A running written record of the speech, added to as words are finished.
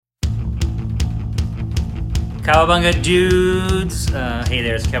Cowabunga dudes! Hey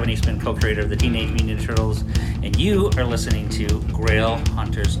there, it's Kevin Eastman, co-creator of the Teenage Mutant Ninja Turtles, and you are listening to Grail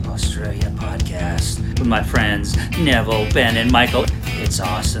Hunters Australia podcast with my friends Neville, Ben, and Michael. It's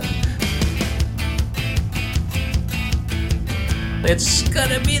awesome. It's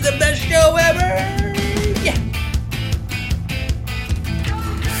gonna be the best show ever! Yeah!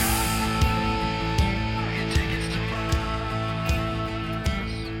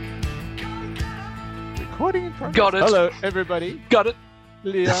 Recording in progress. Got it. Hello, everybody. Got it.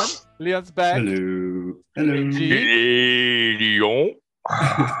 Leon. Leon's back. Hello. Hello. Leon.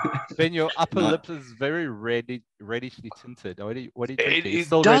 Ben, your upper lip is very reddishly tinted. What are you drinking? It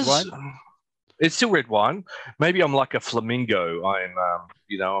Still does. red wine? It's still red wine. Maybe I'm like a flamingo.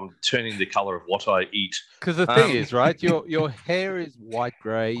 I'm turning the color of what I eat. Because the thing is, right? Your hair is white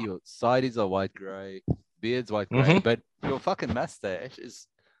gray. Your sides are white gray. Beard's white gray. But your fucking mustache is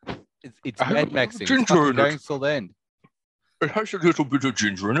it's Mad Maxing. It's fucking going till the end. It has a little bit of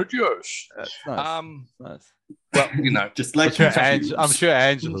ginger in it, yes. That's nice. Nice. Well, just like I'm sure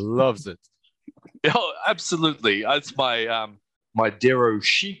Angela loves it. Oh, absolutely. It's my Darrow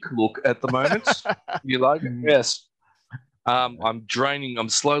chic look at the moment. You like it? Yes. I'm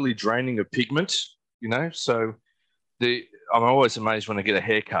slowly draining a pigment, so I'm always amazed when I get a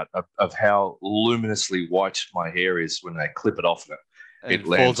haircut of how luminously white my hair is when they clip it off. It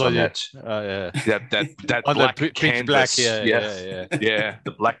lands on that. Oh, yeah. That on black the canvas. Black, yeah,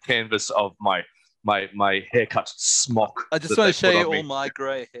 the black canvas of my haircut smock. I just want to show you all my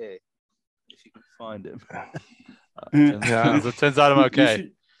grey hair, if you can find him. It turns out I'm okay.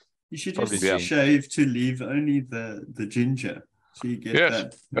 You should just shave to leave only the ginger, so you get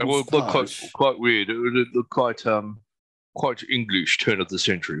that. It will look quite weird. It would look quite English turn of the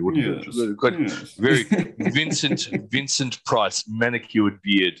century, wouldn't it? Quite very Vincent Price manicured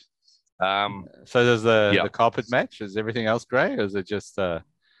beard. So does the carpet match? Is everything else grey, or is it just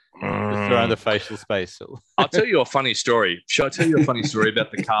around the facial space? I'll tell you a funny story. Shall I tell you a funny story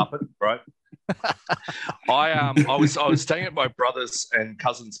about the carpet? Right. I was staying at my brother's and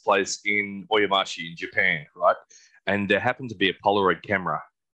cousin's place in Oyamashi in Japan, right? And there happened to be a Polaroid camera,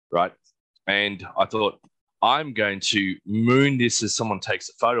 right? And I thought, I'm going to moon this as someone takes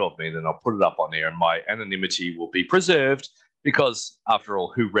a photo of me, then I'll put it up on there and my anonymity will be preserved because, after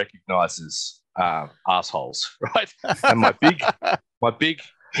all, who recognizes assholes, right? And my big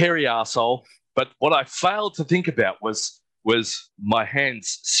hairy asshole. But what I failed to think about was my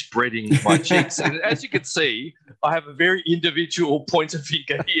hands spreading my cheeks. And as you can see, I have a very individual pointer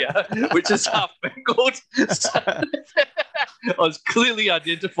finger here, which is half mangled. So I was clearly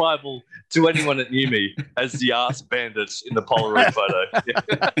identifiable to anyone that knew me as the ass bandit in the Polaroid photo.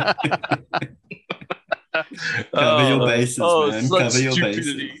 Cover your bases, man. Cover your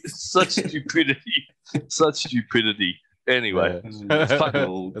bases. Such stupidity. Anyway,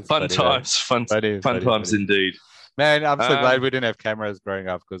 fun times indeed. Man, I'm so glad we didn't have cameras growing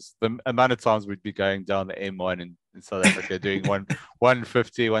up, because the amount of times we'd be going down the M1 in South Africa doing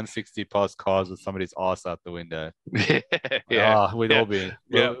 150, 160 past cars with somebody's ass out the window. We'll all be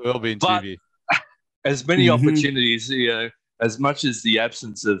in TV. As many opportunities, as much as the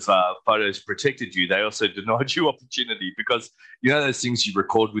absence of photos protected you, they also denied you opportunity, because those things you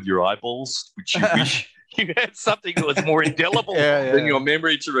record with your eyeballs, which you wish you had something that was more indelible than your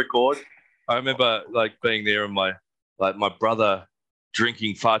memory to record. I remember being there and my brother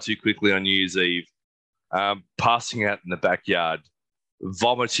drinking far too quickly on New Year's Eve, passing out in the backyard,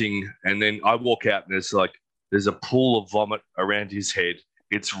 vomiting, and then I walk out and there's a pool of vomit around his head.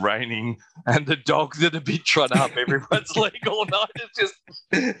 It's raining, and the dog that had been trying up everyone's leg all night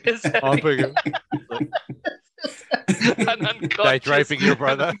is having an unconscious, they draping your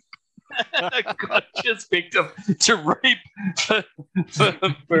brother. A conscious victim to rape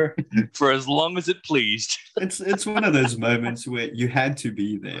for as long as it pleased. It's one of those moments where you had to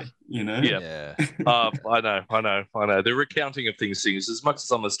be there, Yeah. I know. The recounting of things as much as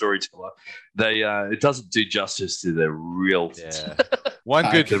I'm a storyteller, it doesn't do justice to the real. Yeah.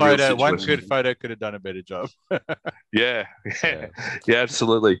 One good photo could have done a better job. Yeah,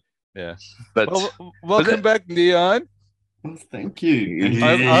 absolutely. Yeah. But welcome back, Leon. Well, thank you.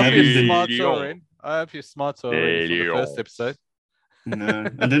 I hope you're smart already for the first episode. No,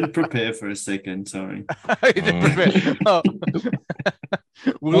 I didn't prepare for a second. Sorry. You didn't prepare. Oh.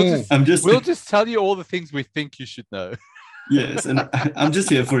 We'll just tell you all the things we think you should know. Yes, and I'm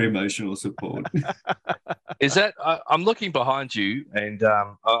just here for emotional support. Is that? I'm looking behind you, and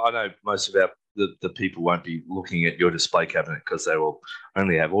I know most of the people won't be looking at your display cabinet because they will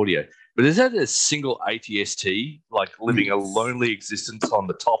only have audio. But is that a single ATST, like living a lonely existence on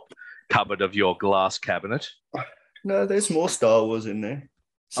the top cupboard of your glass cabinet. No, there's more Star Wars in there.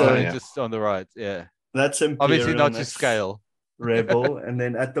 So just on the right, yeah. That's Imperial. Obviously not to scale. Rebel, and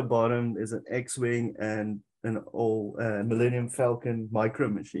then at the bottom is an X-wing and an old Millennium Falcon micro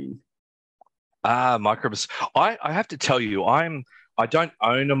machine. Microbus. I have to tell you, I don't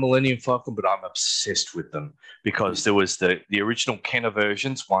own a Millennium Falcon, but I'm obsessed with them because there was the original Kenner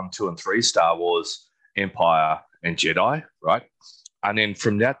versions, 1, 2, and 3, Star Wars, Empire, and Jedi, right? And then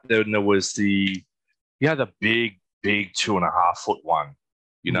from that, then there was the big 2.5 foot one,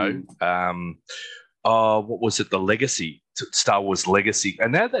 you know. What was it? The Legacy, Star Wars Legacy,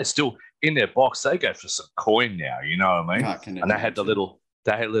 and now they're still in their box. They go for some coin now, you know what I mean? And they had the little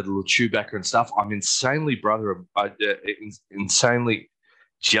Chewbacca and stuff. I'm insanely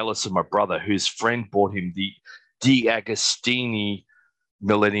jealous of my brother, whose friend bought him the Agostini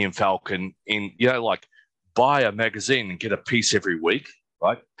Millennium Falcon in, like buy a magazine and get a piece every week,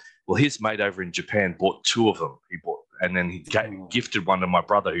 right? Well, his mate over in Japan bought 2 of them. And then he gifted one to my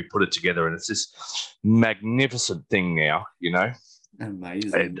brother who put it together. And it's this magnificent thing now, you know?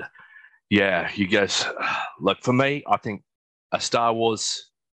 Amazing. And you guys, look, for me, I think a Star Wars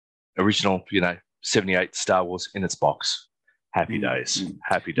original, 78 Star Wars in its box. Happy days.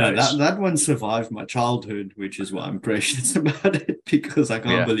 Happy days. No, that one survived my childhood, which is why I'm precious about it, because I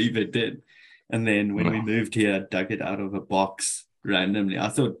can't believe it did. And then when we moved here, I dug it out of a box randomly. I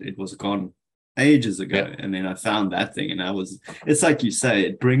thought it was gone ages ago, and then I found that thing, and it's like you say,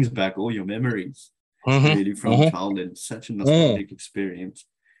 it brings back all your memories really from childhood. Such a nostalgic experience.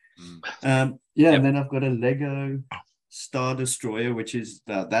 And then I've got a Lego Star Destroyer, which is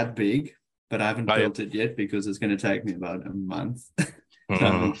that big, but I haven't built it yet because it's going to take me about a month. So I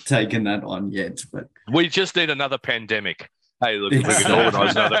haven't taken that on yet, but we just need another pandemic. Hey, look, if we can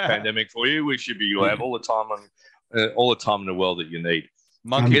organise another pandemic for you, we should be. You have all the time in the world that you need.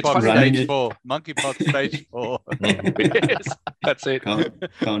 Monkeypox stage 4. Monkeypox stage 4. Yes, that's it.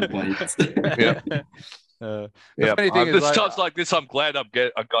 Can't wait. Times like this, I'm glad I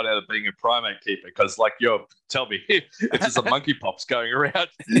got out of being a primate keeper, because, like, tell me if there's a monkeypox going around.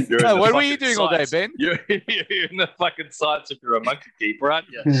 What were you doing all day, Ben? You're in the fucking sites if you're a monkey keeper, aren't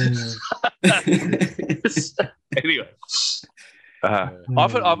you? Anyway,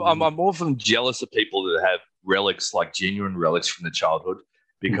 I'm often jealous of people that have relics, like genuine relics from the childhood,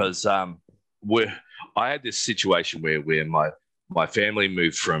 because I had this situation where my family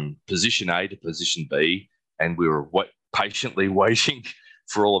moved from position A to position B, and we were patiently waiting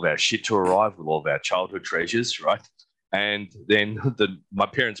for all of our shit to arrive with all of our childhood treasures, right? And then my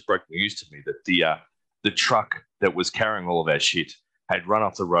parents broke the news to me that the truck that was carrying all of our shit had run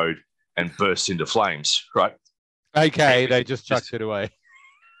off the road and burst into flames, right? Okay, they just chucked it away.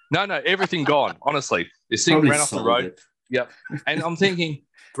 No, everything gone. Honestly, this thing ran off the road. Yep. And I'm thinking,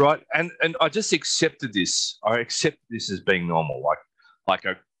 right, and I just accepted this. I accept this as being normal. Like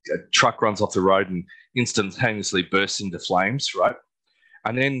a truck runs off the road and instantaneously bursts into flames, right?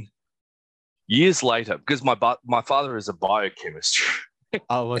 And then years later, because my father is a biochemist.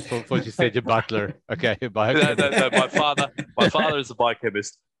 I thought you said your butler. Okay, your biochemist. No, my father is a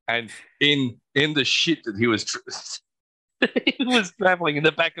biochemist, and in the shit that he was traveling in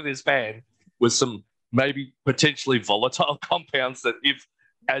the back of his van was some maybe potentially volatile compounds that, if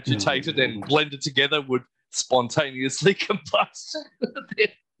agitated and blended together, would spontaneously combust.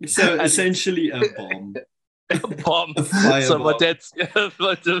 So essentially a bomb. A bomb. So my dad's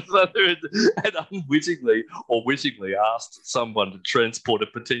father had unwittingly or wittingly asked someone to transport a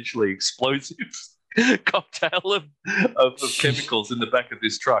potentially explosive cocktail of chemicals in the back of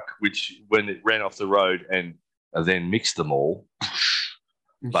this truck, which, when it ran off the road, and then mixed them all.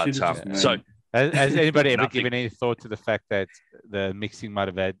 But so, has anybody ever given any thought to the fact that the mixing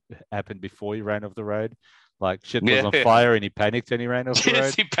might have happened before he ran off the road? Like, shit was on fire and he panicked and he ran off the road?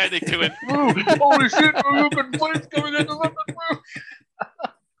 Yes, he panicked and went, holy shit, look at flames coming in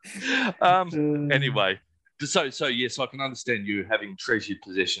the anyway, so yes, I can understand you having treasured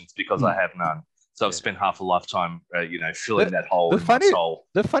possessions, because I have none. So I've spent half a lifetime, filling that hole in my soul.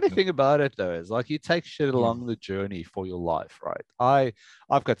 The funny thing about it, though, is like, you take shit along the journey for your life, right?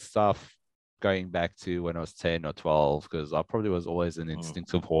 I've got stuff going back to when I was 10 or 12, because I probably was always an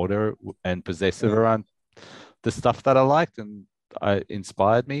instinctive hoarder and possessive around the stuff that I liked and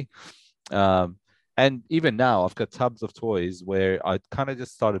inspired me. And even now, I've got tubs of toys where I kind of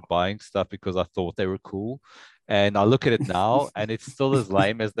just started buying stuff because I thought they were cool. And I look at it now and it's still as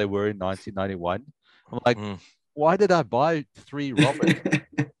lame as they were in 1991. I'm like, why did I buy 3 Robin?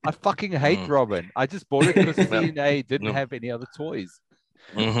 I fucking hate Robin. I just bought it because C&A didn't have any other toys.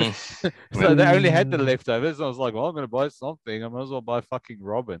 So they only had the leftovers. I was like, well, I'm going to buy something. I might as well buy fucking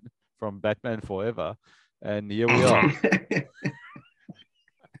Robin from Batman Forever, and here we are.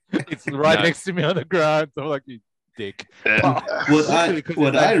 It's right next to me on the ground. So I'm like, you dick. What I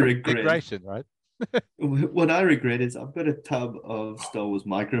regret, right? what I regret is I've got a tub of Star Wars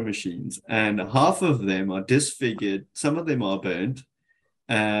Micro Machines, and half of them are disfigured. Some of them are burnt,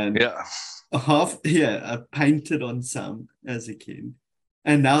 and half, I painted on some as a kid.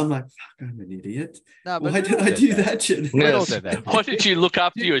 And now I'm like, fuck, I'm an idiot. No, why did I do that shit? Yes. Why did you look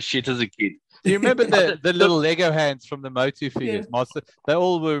after your shit as a kid? Do you remember the little Lego hands from the MOTU figures? Master, they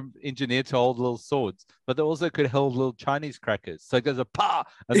all were engineered to hold little swords, but they also could hold little Chinese crackers. So it goes a pa,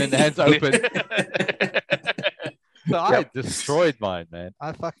 and then the hands open. So I destroyed mine, man.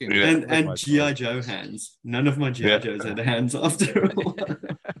 I fucking and GI Joe hands. None of my GI Joes had hands after all.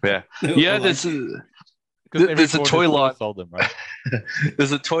 There's a toy line. Sold them, right?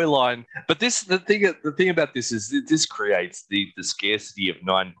 There's a toy line, but the thing about this is this creates the scarcity of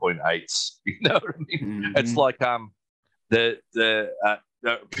 9.8s. You know what I mean? Mm-hmm. It's like the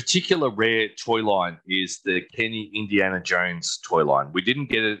particular rare toy line is the Kenny Indiana Jones toy line. We didn't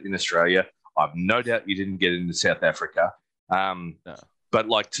get it in Australia. I've no doubt you didn't get it in South Africa. No. But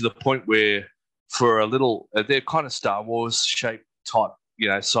like to the point where for a little, they're kind of Star Wars shaped type,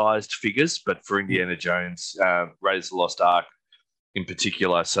 sized figures, but for Indiana Jones, Raiders of the Lost Ark in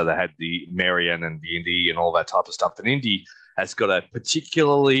particular, so they had the Marion and the Indy and all that type of stuff. And Indy has got a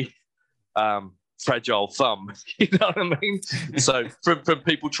particularly fragile thumb, you know what I mean? So from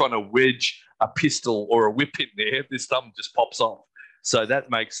people trying to wedge a pistol or a whip in there, this thumb just pops off. So that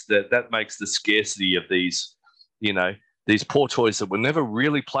makes the scarcity of these, these poor toys that were never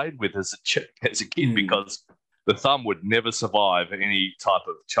really played with as a kid because the thumb would never survive any type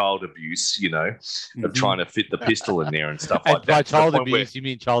of child abuse, of trying to fit the pistol in there and stuff like that. By child abuse, you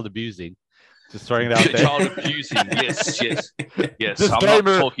mean child abusing? Just throwing it out there. Child abusing, yes. Disclaimer, I'm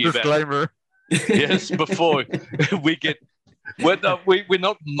not talking disclaimer. Yes, before we get... We're not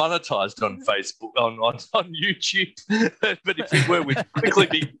monetized on Facebook, on YouTube, but if we were, we'd quickly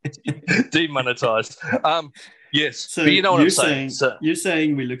be demonetized. Yes, so but you know what I'm saying. You're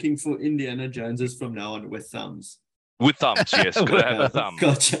saying we're looking for Indiana Joneses from now on with thumbs. With thumbs, yes. Got to have a thumb.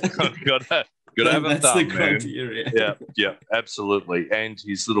 Gotcha. Got to have a thumb. That's the criteria. Yeah, absolutely. And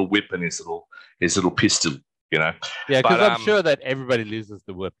his little whip and his little pistol. Yeah, because I'm sure that everybody loses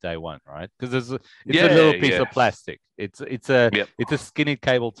the whip day one, right? Because it's a little piece of plastic. It's a skinny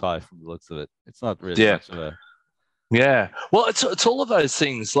cable tie from the looks of it. It's not really much of a. Yeah, well, it's all of those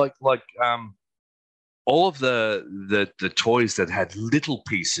things like all of the toys that had little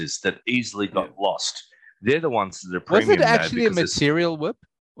pieces that easily got lost. They're the ones that are premium. Was it actually a material whip?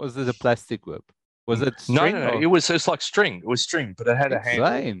 Was it a plastic whip? Was it string? No. It's like string. It was string, but it had a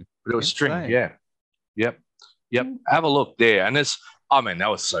handle. But it was string. Yeah. Yep. Have a look there. And that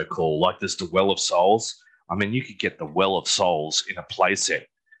was so cool. Like there's the Well of Souls. I mean, you could get the Well of Souls in a playset.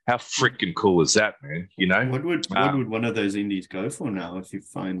 How freaking cool is that, man? What would one of those indies go for now if you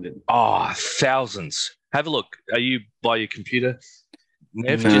find it? Oh, thousands. Have a look. Are you by your computer?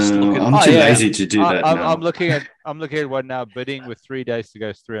 Nev, just look at. I'm too lazy to do that. I'm looking at one now. Bidding with 3 days to go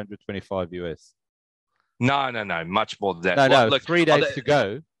is $325 US. No, much more than that. No, look, 3 days to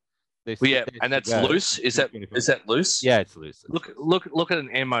go. And that's loose. Is that loose? Yeah, it's loose. Look at an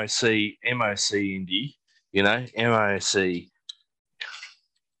MOC indie. MOC.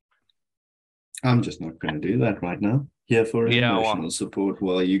 I'm just not going to do that right now. Here for emotional support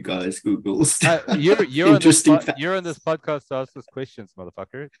while you guys Google stuff. You're on this podcast to ask us questions,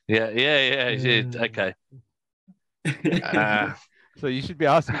 motherfucker. Yeah. Okay. So you should be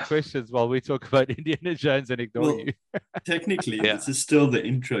asking questions while we talk about Indiana Jones and ignore you. Technically, this is still the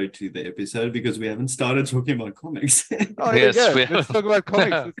intro to the episode because we haven't started talking about comics. Let's talk about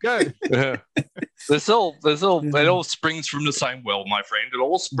comics. Let's go. It all springs from the same well, my friend. It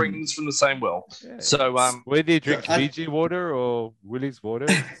all springs from the same well. Yeah. So, whether you drink Fiji water or Willie's water,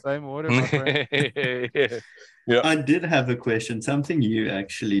 same water, my friend. Yeah. I did have a question. Something you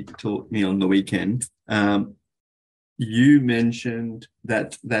actually taught me on the weekend. You mentioned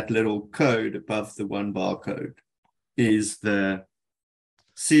that little code above the one barcode is the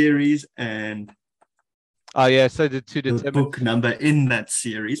series and so the book number in that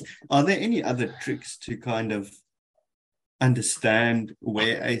series. Are there any other tricks to kind of understand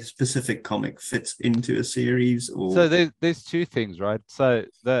where a specific comic fits into a series? Or so there's two things, right? So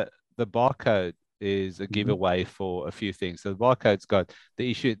the barcode is a giveaway for a few things. So the barcode's got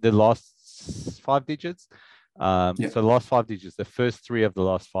the last 5 digits. So the last 5 digits, the first 3 of the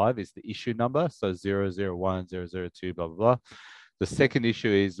last 5 is the issue number. So 001, 002, blah, blah, blah. The second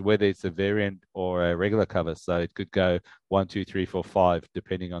issue is whether it's a variant or a regular cover. So it could go 1, 2, 3, 4, 5,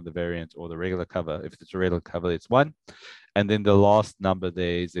 depending on the variant or the regular cover. If it's a regular cover, it's 1. And then the last number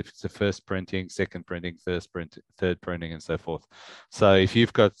there is if it's a first printing, second printing, third printing, and so forth. So if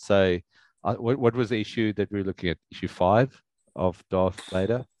you've got, say, what was the issue that we were looking at? Issue 5 of Darth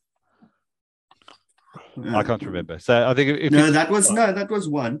Vader? I can't remember. So I think if that was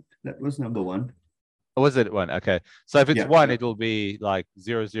 1. That was number 1. Was it 1? Okay. So if it's 1, it'll be like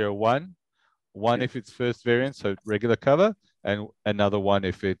 001. 1 if it's first variant, so regular cover, and another 1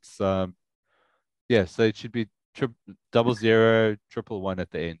 if it's so it should be 00, 111 at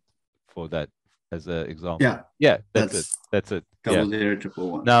the end for that as an example. Yeah, that's it. 00,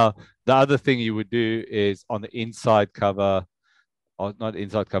 111. Now the other thing you would do is on the inside cover, or not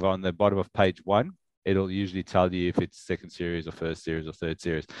inside cover, on the bottom of page 1. It'll usually tell you if it's second series or first series or third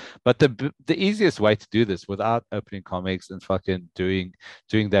series. But the easiest way to do this without opening comics and fucking doing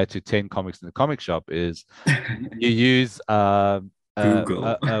that to 10 comics in the comic shop is you use Google.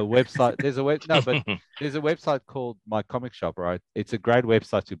 a website. There's a website called My Comic Shop, right? It's a great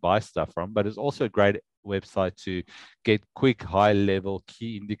website to buy stuff from, but it's also a great website to get quick high-level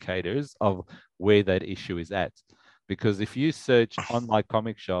key indicators of where that issue is at. Because if you search on My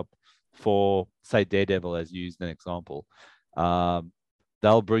Comic Shop for, say, Daredevil, as used an example,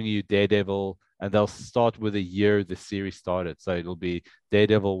 they'll bring you Daredevil, and they'll start with the year the series started. So it'll be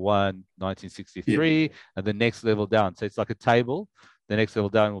Daredevil 1, 1963, and the next level down. So it's like a table. The next level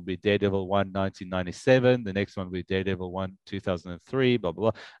down will be Daredevil 1, 1997. The next one will be Daredevil 1, 2003, blah,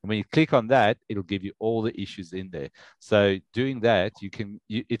 blah, blah. And when you click on that, it'll give you all the issues in there. So doing that,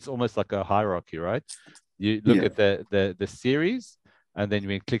 it's almost like a hierarchy, right? You look at the series, and then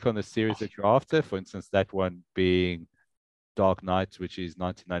when you click on the series that you're after, for instance, that one being Dark Knight, which is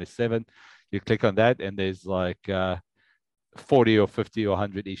 1997, you click on that, and there's like 40 or 50 or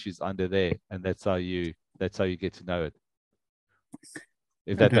 100 issues under there, and that's how you get to know it.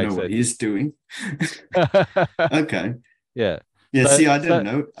 If that makes sense. What he's doing. Okay. Yeah. Yeah. So, I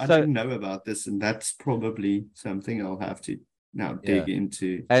didn't know about this, and that's probably something I'll have to now dig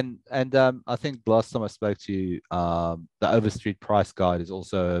into. And I think last time I spoke to you, the Overstreet Price Guide is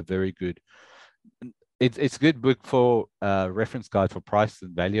also a very good. It's a good book for reference guide for price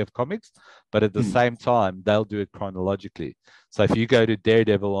and value of comics, but at the same time they'll do it chronologically. So if you go to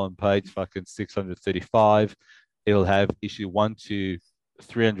Daredevil on page fucking 635, it'll have issue 1 to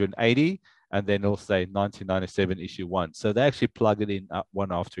 380. And then it'll say 1997 issue 1. So they actually plug it in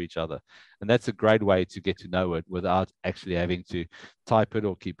one after each other. And that's a great way to get to know it without actually having to type it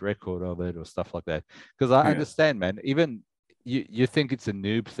or keep record of it or stuff like that. Because I understand, man, even you think it's a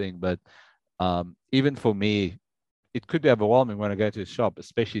noob thing, but even for me, it could be overwhelming when I go to a shop,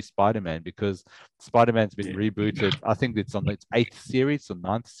 especially Spider-Man, because Spider-Man's been rebooted. I think it's on its 8th series or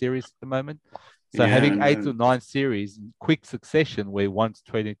 9th series at the moment. So having 8 or 9 series in quick succession, where one's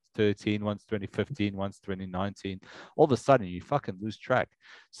 2013, one's 2015, one's 2019, all of a sudden you fucking lose track.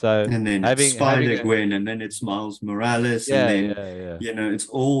 So and then Spider-Gwen, and then it's Miles Morales, and then it's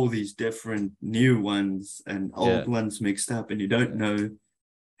all these different new ones and old ones mixed up, and you don't know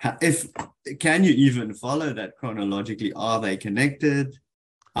can you even follow that chronologically? Are they connected?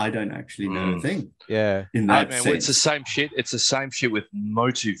 I don't actually know a thing. Yeah. In that sense. It's the same shit. It's the same shit with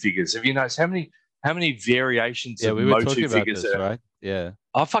MOTU figures. Have you noticed how many variations of MOTU figures there are? Right? Yeah.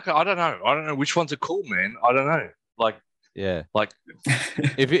 Oh, fuck, I don't know. I don't know which ones are cool, man. I don't know. Like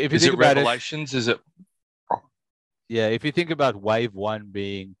if you is think it about Revelations? Is it? Yeah, if you think about wave 1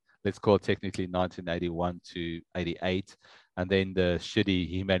 being, let's call it technically 1981 to 88, and then the shitty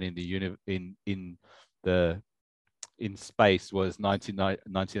He-Man in space was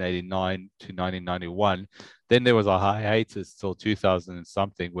 1989 to 1991. Then there was a hiatus till 2000 and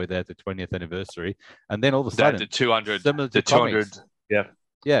something, where they had the 20th anniversary, and then all of a sudden, the 200, similar to the 200, comics,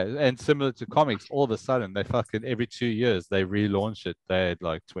 yeah, and similar to comics, all of a sudden they fucking every 2 years they relaunch it. They had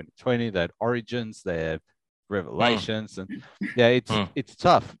like 2020, they had Origins, they have Revelations, and it's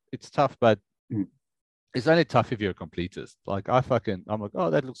tough. It's tough, but it's only tough if you're a completist. Like I'm like, oh,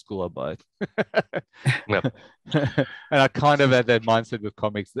 that looks cool, I'll buy it. And I kind of had that mindset with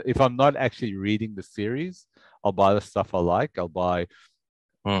comics. That if I'm not actually reading the series, I'll buy the stuff I like. I'll buy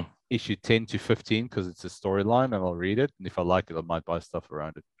issue 10 to 15 because it's a storyline, and I'll read it. And if I like it, I might buy stuff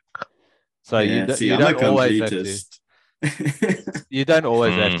around it. So you don't always have to. You don't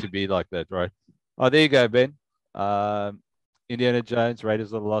always have to be like that, right? Oh, there you go, Ben. Indiana Jones,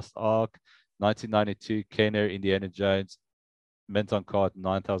 Raiders of the Lost Ark. 1992 Kenner Indiana Jones, mint on card,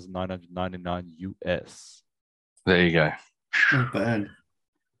 $9,999 US. There you go. Not bad.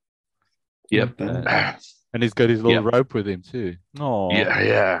 Yep. Not bad. And he's got his little rope with him too. Oh,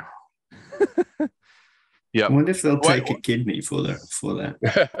 yeah. Yeah. I wonder if they'll take a kidney for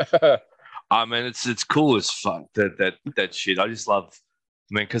that. I mean, it's cool as fuck that shit. I just love,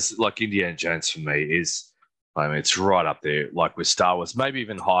 because like Indiana Jones for me is, I mean, it's right up there, like with Star Wars, maybe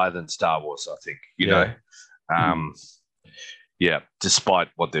even higher than Star Wars. I think, you know, despite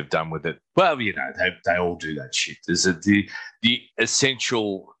what they've done with it. Well, you know, they all do that shit. There's the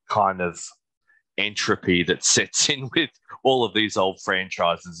essential kind of entropy that sets in with all of these old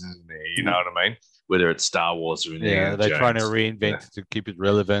franchises, isn't there? You know what I mean? Whether it's Star Wars or Indiana they're Jones. trying to reinvent it to keep it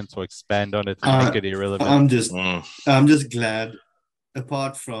relevant or expand on it and make it irrelevant. I'm just glad,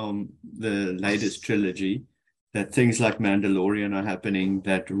 apart from the latest trilogy, that things like Mandalorian are happening.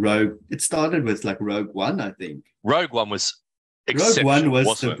 That it started with like Rogue One, I think. Rogue One was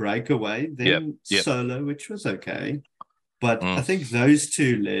the breakaway. Then Solo, which was okay, but I think those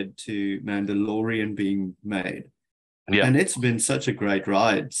two led to Mandalorian being made. Yeah. And it's been such a great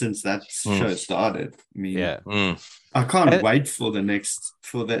ride since that show started. I mean, I can't wait for the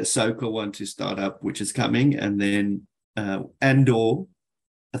Ahsoka one to start up, which is coming, and then Andor,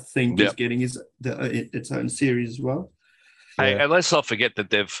 I think, is getting its own series as well. Hey, and let's not forget that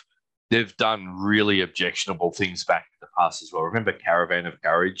they've done really objectionable things back in the past as well. Remember Caravan of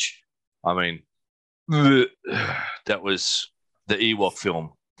Courage? I mean, that was the Ewok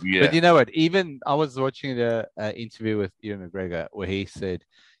film. Yeah. But you know what? Even I was watching the interview with Ewan McGregor where he said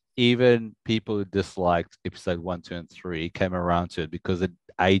even people who disliked episode 1, 2, and 3 came around to it because it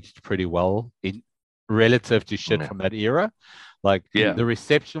aged pretty well in relative to shit from that era. Like the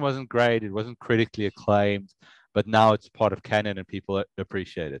reception wasn't great, it wasn't critically acclaimed, but now it's part of canon and people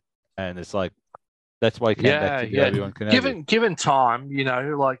appreciate it. And it's like that's why it came back to Obi-Wan Kenobi. Given time, you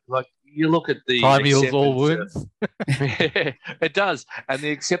know, like you look at the time heals all wounds. It does, and the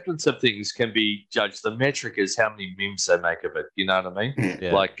acceptance of things can be judged. The metric is how many memes they make of it. You know what I mean?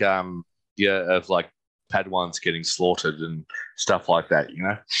 Yeah. Like of like Padawans getting slaughtered and stuff like that. You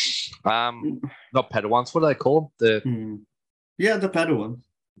know, not Padawans. What do they call them? The Padawan.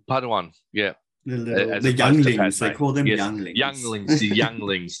 Padawan. Yeah. The younglings. They call them younglings. Younglings. The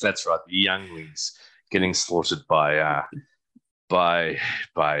younglings. That's right. The younglings getting slaughtered by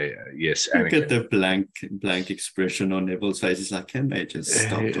yes. Look Anakin. at the blank expression on Neville's face. He's like, can they just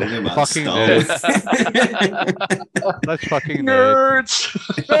stop talking about fucking Star Wars? That's fucking nerds.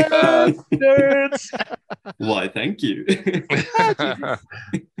 Nerds. Why? Thank you.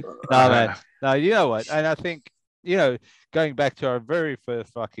 No, man. No, you know what? And I think, you know, going back to our very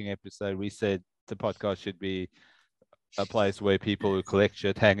first fucking episode, we said the podcast should be a place where people who collect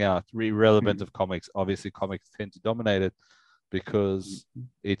shit hang out, irrelevant of comics. Obviously, comics tend to dominate it because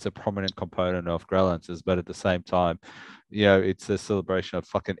it's a prominent component of Grail Hunters, but at the same time, you know, it's a celebration of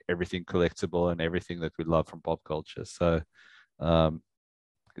fucking everything collectible and everything that we love from pop culture. So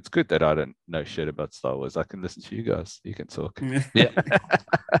it's good that I don't know shit about Star Wars. I can listen to you guys. You can talk. Yeah.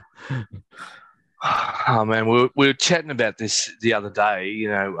 Oh man, we were chatting about this the other day, you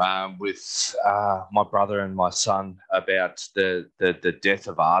know, with my brother and my son about the death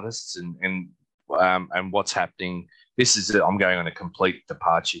of artists and what's happening. I'm going on a complete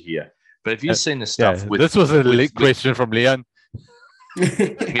departure here, but have you seen the stuff? This was a question from Leon.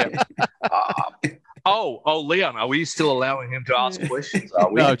 Oh, Leon, are we still allowing him to ask questions?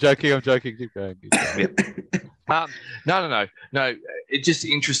 Are we? No, I'm joking. Keep going. No. It's just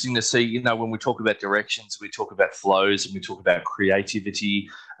interesting to see, you know, when we talk about directions, we talk about flows, and we talk about creativity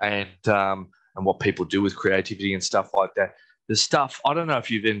and what people do with creativity and stuff like that. The stuff, I don't know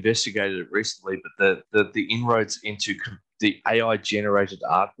if you've investigated it recently, but the inroads into the AI generated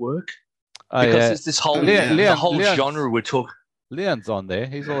artwork, because there's this whole genre we're talking. Leon's on there.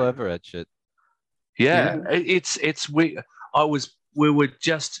 He's all over that shit. Yeah. It's we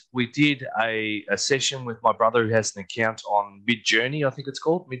did a session with my brother who has an account on Midjourney, I think it's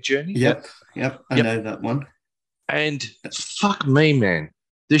called Midjourney. Yep. I know that one. And fuck me, man,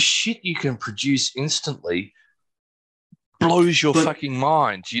 the shit you can produce instantly blows your fucking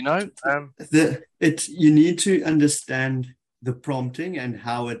mind, you know? You need to understand the prompting and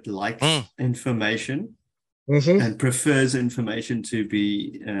how it likes information and prefers information to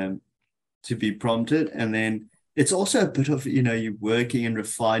be prompted. And then it's also a bit of, you know, you're working and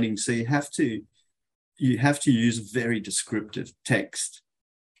refining. So you have to use very descriptive text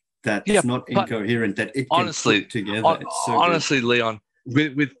that's not incoherent, that it can put together. It's so honestly, good. Leon,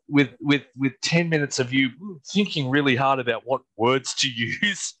 with 10 minutes of you thinking really hard about what words to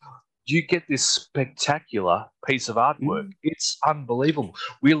use, you get this spectacular piece of artwork. It's unbelievable.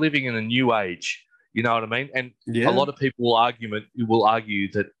 We're living in a new age, you know what I mean? And a lot of people will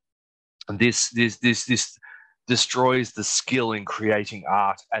argue that And this destroys the skill in creating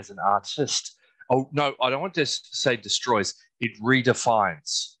art as an artist. Oh, no, I don't want to say destroys. It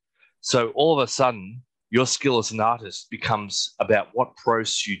redefines. So all of a sudden, your skill as an artist becomes about what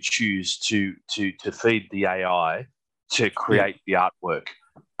process you choose to feed the AI to create the artwork.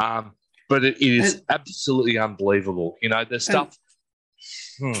 But it is absolutely unbelievable. You know, the stuff.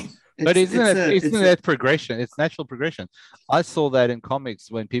 But isn't that progression? It's natural progression. I saw that in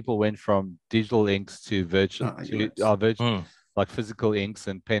comics when people went from digital inks to virtual, like physical inks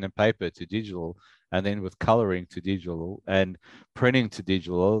and pen and paper to digital, and then with coloring to digital and printing to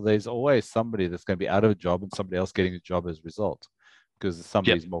digital. There's always somebody that's going to be out of a job and somebody else getting a job as a result, because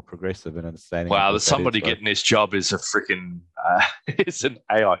somebody's more progressive in understanding. Wow, somebody getting this job is a freaking it's an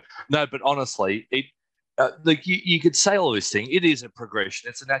AI. No, but honestly, it. Like you could say all this thing. It is a progression.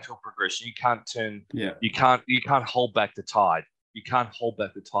 It's a natural progression. You can't turn. Yeah. You can't hold back the tide. You can't hold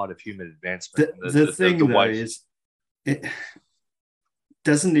back the tide of human advancement. The thing though is,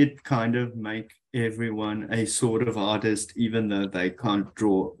 doesn't it kind of make everyone a sort of artist, even though they can't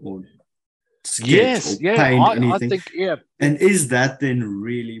draw or sketch or paint anything? I think, And is that then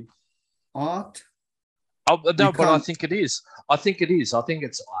really art? No, but I think it is. I think it is. I think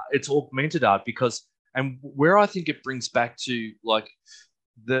it's augmented art because. And where I think it brings back to like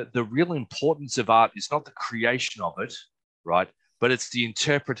the real importance of art is not the creation of it, right? But it's the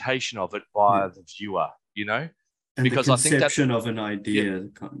interpretation of it by the viewer, you know? And because the conception of an idea.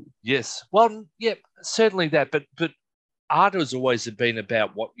 Yes. Well, yeah, certainly that. But art has always been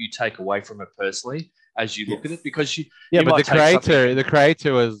about what you take away from it personally as you look at it, because but the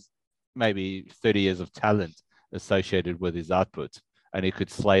creator was maybe 30 years of talent associated with his output. And he could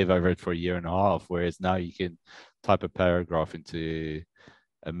slave over it for a year and a half, whereas now you can type a paragraph into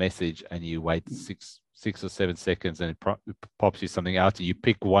a message and you wait six or 7 seconds and it pops you something out and you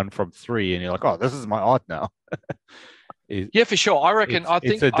pick one from 3 and you're like, oh, this is my art now. Yeah, for sure. I reckon.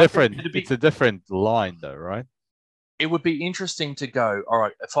 It's a different line though, right? It would be interesting to go, all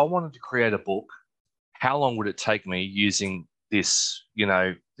right, if I wanted to create a book, how long would it take me using this,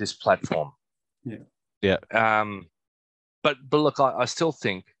 this platform? Yeah. But look, I still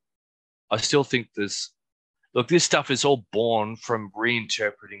think this stuff is all born from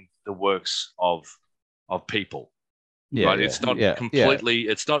reinterpreting the works of people. Yeah, right. It's not completely.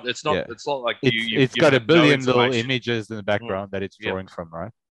 Yeah. It's not like it's got a billion little images in the background that it's drawing from,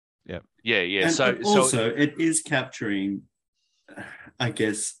 right? Yeah. Yeah. And so it is capturing, I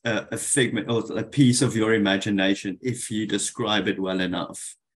guess, a figment or a piece of your imagination if you describe it well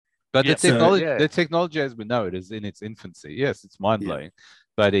enough. But the technology as we know it is in its infancy. Yes, it's mind-blowing,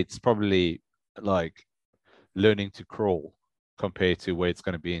 but it's probably like learning to crawl compared to where it's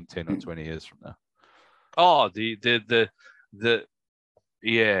going to be in 10 or 20 years from now. Oh, the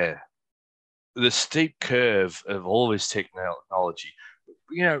steep curve of all this technology.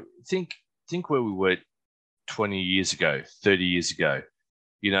 Think where we were 20 years ago, 30 years ago.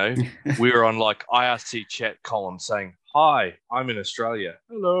 We were on like IRC chat columns saying, hi, I'm in Australia.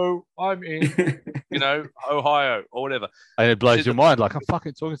 Hello, I'm in, Ohio or whatever. And it blows your mind. Like, I'm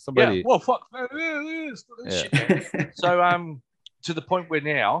fucking talking to somebody. Yeah, well, fuck. Shit. So, to the point where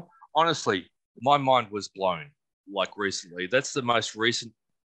now, honestly, my mind was blown, like recently. That's the most recent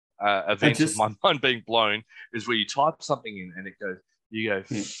event of my mind being blown is where you type something in and you go,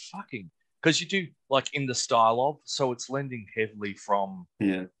 fucking. Because you do like in the style of, so it's lending heavily from,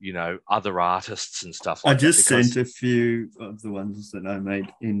 other artists and stuff like that. I just sent a few of the ones that I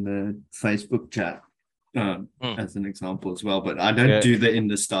made in the Facebook chat as an example as well, but I don't do the in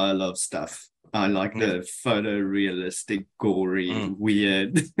the style of stuff. I like the photorealistic, gory,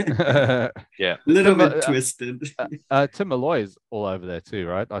 weird, little bit twisted. Tim Malloy is all over there too,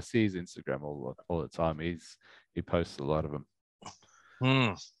 right? I see his Instagram all the time. He posts a lot of them.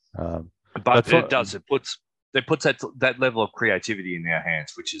 But it does. It puts that level of creativity in our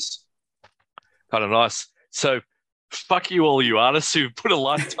hands, which is kind of nice. So, fuck you, all you artists who put a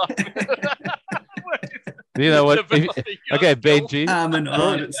lifetime. You know what? Okay, Benji. I'm an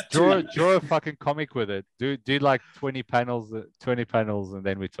artist. Draw a fucking comic with it. Do like 20 panels, and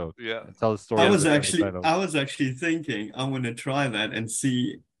then we talk. Yeah. And tell a story. I was actually thinking I want to try that and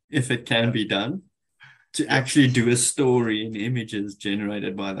see if it can be done. To actually do a story in images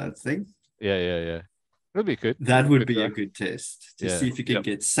generated by that thing. Yeah. That'd be good. That would be a good test to see if you can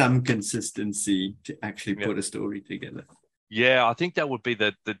get some consistency to actually put a story together. Yeah, I think that would be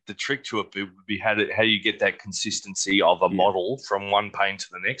the trick to it. Would be how you get that consistency of a model from one pane to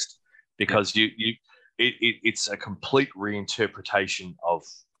the next, because it's a complete reinterpretation of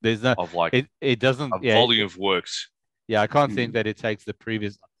it doesn't volume of works. Yeah, I can't think that it takes the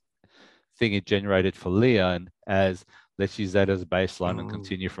previous. thing it generated for Leon as let's use that as a baseline and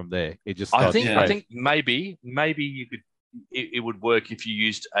continue from there. It just starts I think maybe you could. It would work if you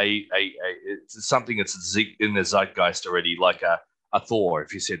used it's something that's in the zeitgeist already, like a Thor.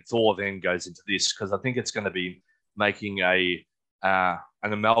 If you said Thor then goes into this, because I think it's going to be making an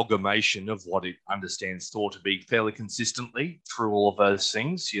amalgamation of what it understands Thor to be fairly consistently through all of those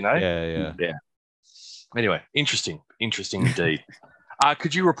things, you know? Yeah. Anyway, interesting indeed.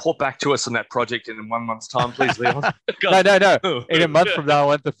 Could you report back to us on that project in 1 month's time, please, Leon? No. In a month from now, I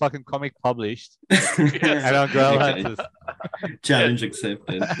want the fucking comic published. And on Grail Hunters. Challenge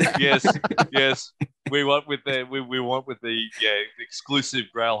accepted. Yes. We want with the exclusive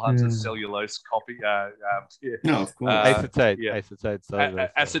Grail Hunters cellulose copy. No, of course. Acetate. Acetate.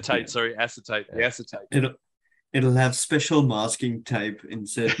 Sorry, acetate. The acetate. It'll have special masking tape in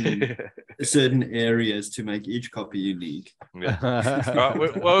certain areas to make each copy unique. Yeah. All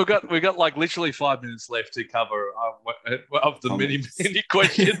right, we got like literally 5 minutes left to cover of the many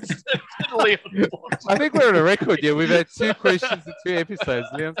questions. I think we're on a record. Yeah, we've had 2 questions in 2 episodes.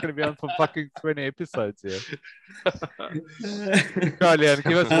 Leon's going to be on for fucking 20 episodes here. Go on, Leon,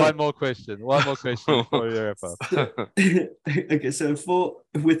 give us one more question. Before we wrap up. Okay, so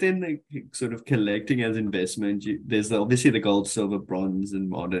within the sort of collecting as investment, there's obviously the gold, silver, bronze, and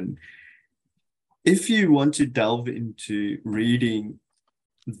modern. If you want to delve into reading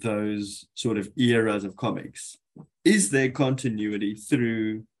those sort of eras of comics, is there continuity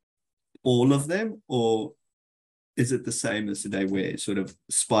through all of them, or is it the same as today where sort of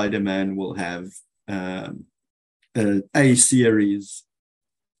Spider-Man will have a series,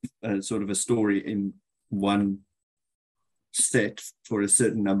 sort of a story in one set for a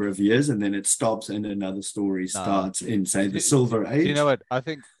certain number of years, and then it stops and another story starts in, say, the Silver Age? You know what? I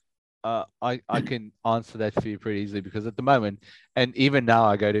think I can answer that for you pretty easily, because at the moment, and even now,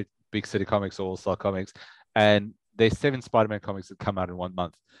 I go to Big City Comics or All Star Comics, and there's 7 Spider-Man comics that come out in 1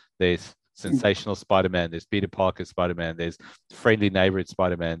 month. There's Sensational Spider-Man, there's Peter Parker Spider-Man, there's Friendly Neighborhood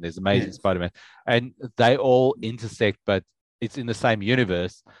Spider-Man, there's Amazing Spider-Man, and they all intersect, but it's in the same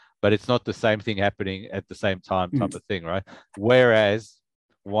universe, but it's not the same thing happening at the same time type of thing, right? Whereas,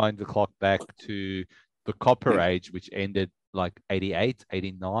 wind the clock back to the Copper Age, which ended like 88,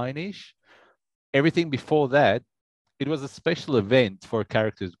 89-ish. Everything before that, it was a special event for a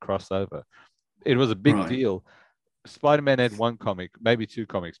character to cross over. It was a big deal. Spider-Man had 1 comic, maybe 2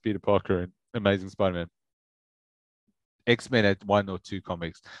 comics, Peter Parker and Amazing Spider-Man. X-Men had 1 or 2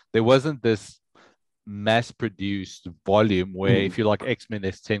 comics. There wasn't this mass-produced volume where if you like X-Men,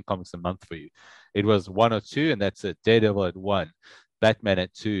 there's 10 comics a month for you. It was 1 or 2, and that's it. Daredevil at 1, Batman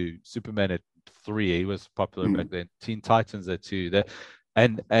at 2, Superman at 3. He was popular back then. Teen Titans at 2.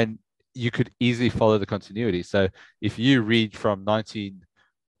 And you could easily follow the continuity. So if you read from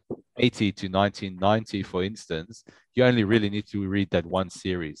 1980 to 1990, for instance, you only really need to read that 1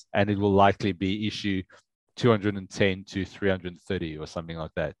 series, and it will likely be issue 210 to 330 or something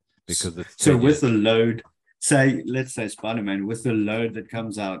like that. Because it's so with the load, let's say Spider-Man, with the load that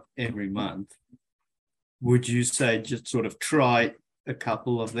comes out every month, would you say just sort of try a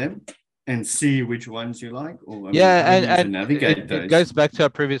couple of them and see which ones you like? Or and navigate those? It goes back to our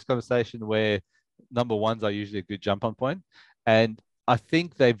previous conversation where number 1s are usually a good jump on point, and I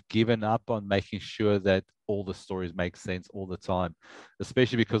think they've given up on making sure that all the stories make sense all the time,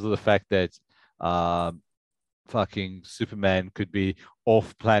 especially because of the fact that fucking Superman could be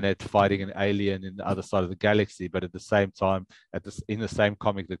off planet fighting an alien in the other side of the galaxy, but at the same time, in the same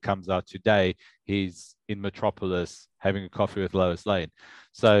comic that comes out today, he's in Metropolis having a coffee with Lois Lane.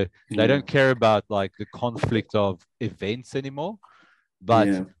 So they don't care about like the conflict of events anymore.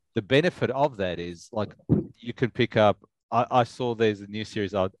 But the benefit of that is like you can pick up. I saw there's a new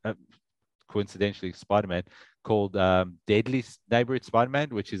series out, coincidentally, Spider-Man, called Deadly Neighborhood Spider-Man,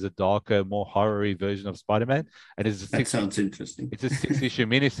 which is a darker, more horror-y version of Spider-Man. And sounds interesting. It's a 6-issue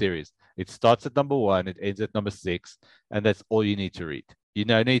miniseries. It starts at number 1, it ends at number 6, and that's all you need to read. You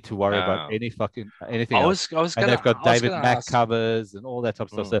don't need to worry about anything else. And they've got David Mack covers and all that type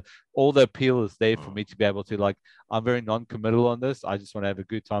of stuff. So all the appeal is there for me to be able to, like, I'm very non-committal on this. I just want to have a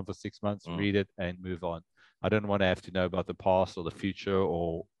good time for 6 months, read it, and move on. I don't want to have to know about the past or the future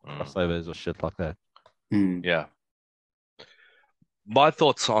or crossovers or shit like that. Yeah. My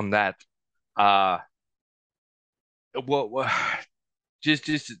thoughts on that are,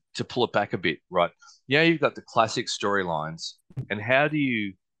 just to pull it back a bit, right? You've got the classic storylines, and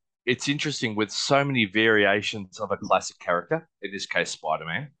it's interesting with so many variations of a classic character, in this case,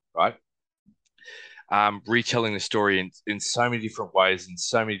 Spider-Man, right? Retelling the story in so many different ways and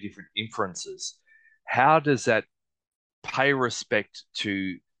so many different inferences. How does that pay respect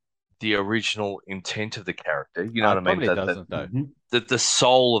to the original intent of the character. You know It what I mean? probably doesn't though. The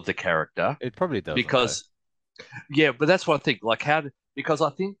soul of the character. It probably doesn't Because yeah, but that's what I think. Like because I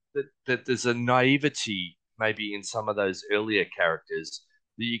think that there's a naivety maybe in some of those earlier characters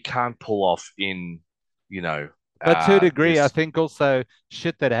that you can't pull off in, you know. But to a degree, I this. think also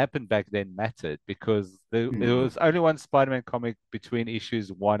shit that happened back then mattered because there was only one Spider-Man comic between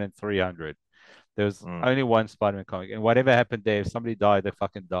issues 1 and 300. There was only one Spider-Man comic, and whatever happened there, if somebody died, they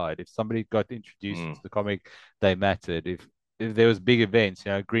fucking died. If somebody got introduced into the comic, they mattered. If there was big events,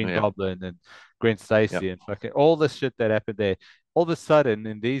 you know, Green Goblin and Gwen Stacy and fucking all the shit that happened there, all of a sudden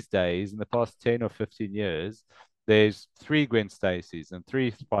in these days, in the past 10 or 15 years, there's 3 Gwen Stacy's and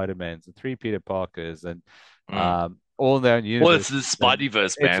 3 Spider-Mans and 3 Peter Parkers and all their own universe. Well, it's the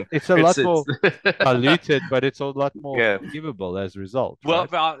Spideyverse, man. It's a lot more diluted, but it's a lot more forgivable as a result. Well,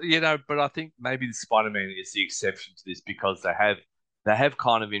 right? but I think maybe the Spider-Man is the exception to this because they have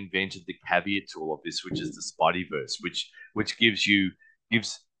kind of invented the caveat to all of this, which is the Spideyverse, which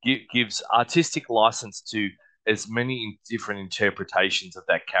gives artistic license to as many different interpretations of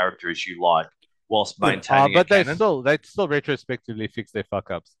that character as you like, whilst maintaining. But they still retrospectively fix their fuck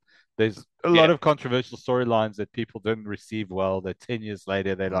ups. There's a lot of controversial storylines that people didn't receive well. That 10 years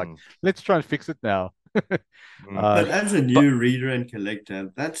later they're like, let's try and fix it now. But as a new reader and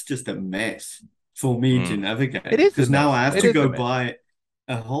collector, that's just a mess for me to navigate. It is because now I have to go buy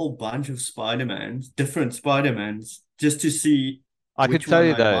a whole bunch of Spider-Mans, different Spider-Mans, just to see. I can tell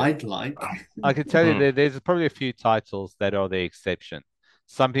you though, might like. I can tell you there's probably a few titles that are the exception.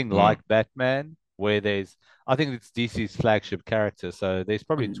 Something like Batman, where I think it's DC's flagship character, so there's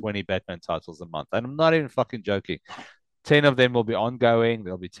probably 20 Batman titles a month, and I'm not even fucking joking. 10 of them will be ongoing.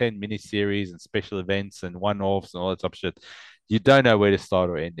 There'll be 10 miniseries and special events and one-offs and all that type of shit. You don't know where to start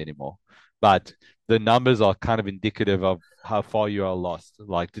or end anymore. But the numbers are kind of indicative of how far you are lost.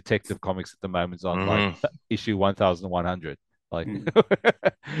 Like Detective Comics at the moment is on like issue 1100. Like, you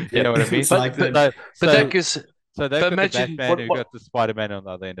know what I mean? But imagine Batman who got the Spider-Man on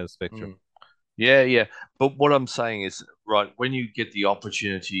the other end of the spectrum. Yeah. But what I'm saying is, right, when you get the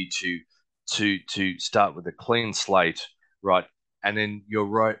opportunity to start with a clean slate, right, and then you're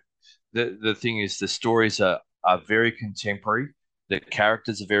right. The thing is, the stories are very contemporary. The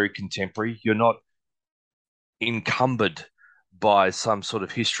characters are very contemporary. You're not encumbered by some sort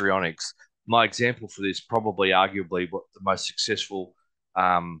of histrionics. My example for this, probably arguably what the most successful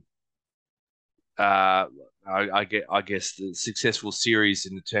I guess the successful series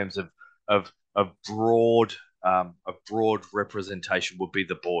in terms of broad representation would be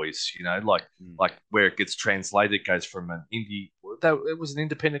The Boys. You know, like where it gets translated goes from an indie. It was an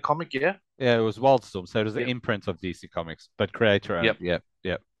independent comic, yeah. Yeah, it was Wildstorm, so it was an imprint of DC Comics, but creator owned. Yep.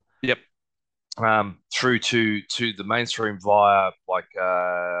 Through to the mainstream via like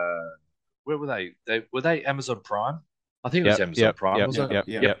where were they? Were they Amazon Prime? I think it was Amazon Prime. Wasn't it?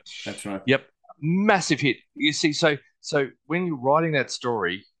 Yep, that's right. Yep, massive hit. You see, so when you're writing that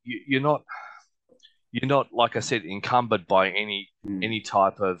story, you're not like I said encumbered by any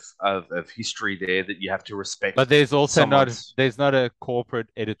type of history there that you have to respect. But there's also not a corporate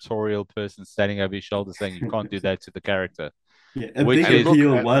editorial person standing over your shoulder saying you can't do that to the character. Yeah, which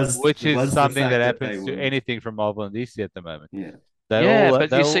is something that happens happens to anything from Marvel and DC at the moment. Yeah.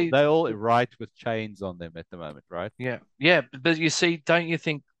 They all write with chains on them at the moment, right? Yeah. But you see, don't you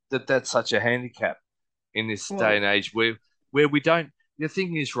think that that's such a handicap in this day and age where we don't? The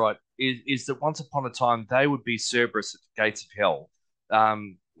thing is, right, is that once upon a time they would be Cerberus at the gates of hell,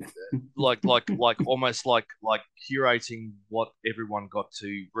 like almost like curating what everyone got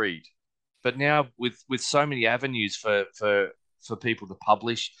to read. But now with so many avenues for people to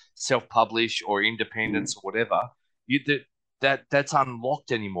publish, self-publish or independence or whatever, that's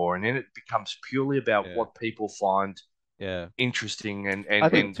unlocked anymore, and then it becomes purely about what people find interesting. And I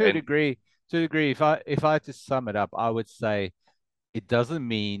think to a degree, if I had to sum it up, I would say it doesn't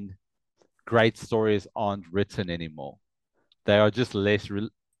mean great stories aren't written anymore. They are just less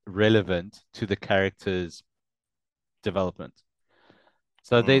relevant to the character's development.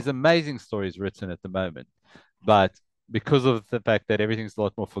 So there's amazing stories written at the moment, but because of the fact that everything's a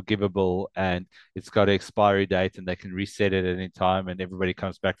lot more forgivable and it's got an expiry date and they can reset it at any time and everybody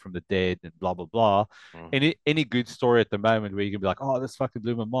comes back from the dead and blah, blah, blah. Any good story at the moment where you can be like, oh, this fucking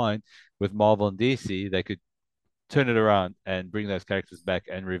blew my mind with Marvel and DC, they could turn it around and bring those characters back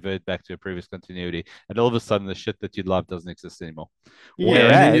and revert back to a previous continuity. And all of a sudden the shit that you love doesn't exist anymore.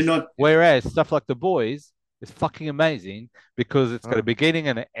 Whereas stuff like The Boys is fucking amazing because it's got a beginning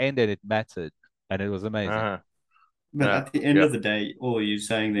and an end and it mattered and it was amazing. But at the end of the day, all you're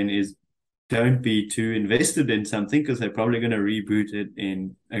saying then is don't be too invested in something because they're probably going to reboot it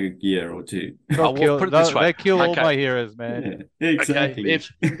in a year or two. Put it this way. They kill all Okay. my heroes, man. Yeah, exactly.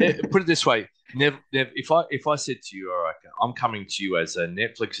 Okay, put it this way, Nev, if I said to you, all right, I'm coming to you as a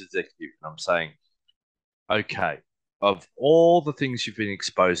Netflix executive, and I'm saying, okay, of all the things you've been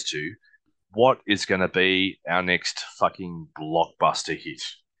exposed to, what is going to be our next fucking blockbuster hit?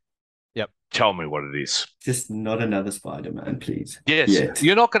 Yep. Tell me what it is. Just not another Spider-Man, please. Yes. Yet.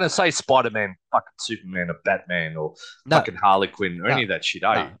 You're not going to say Spider-Man, fucking Superman, or Batman, or fucking Harley Quinn, or any of that shit,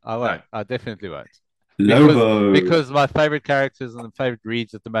 are you? I won't. I definitely won't. Lobo. Because my favorite characters and the favorite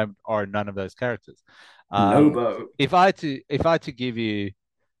reads at the moment are none of those characters. Lobo. If I had to give you,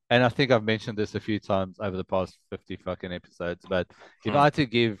 and I think I've mentioned this a few times over the past 50 fucking episodes, but if I had to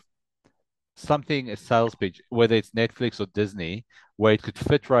give something a sales pitch, whether it's Netflix or Disney, where it could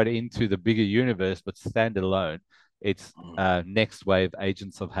fit right into the bigger universe but stand alone, it's Next Wave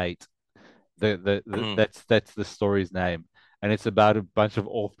Agents of Hate. That's the story's name, and it's about a bunch of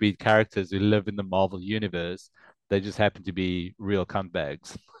offbeat characters who live in the Marvel universe. They just happen to be real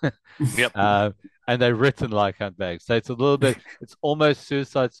cuntbags. Yep. And they're written like cuntbags. So it's a little bit, it's almost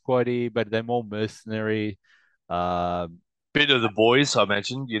Suicide Squad-y, but they're more mercenary. Bit of the boys, I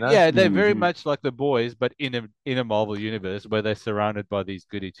imagine, you know? Yeah, they're very much like the boys, but in a Marvel universe where they're surrounded by these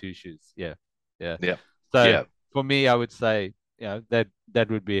goody two-shoes. Yeah. So for me, I would say, that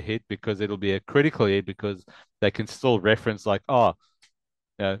would be a hit because it'll be a critical hit because they can still reference like, I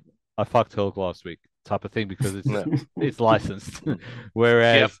fucked Hulk last week type of thing because it's licensed.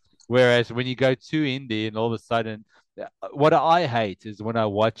 Whereas when you go too indie and all of a sudden, what I hate is when I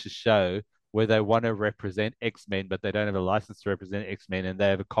watch a show where they want to represent X-Men, but they don't have a license to represent X-Men, and they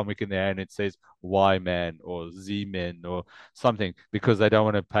have a comic in there and it says Y-Man or Z-Men or something because they don't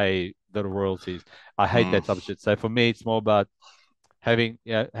want to pay the royalties. I hate that type of shit. So for me, it's more about having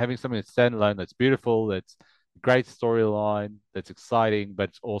something that's standalone, that's beautiful, that's a great storyline, that's exciting, but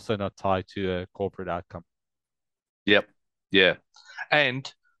it's also not tied to a corporate outcome. Yep. Yeah. And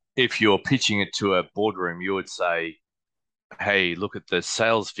if you're pitching it to a boardroom, you would say, hey, look at the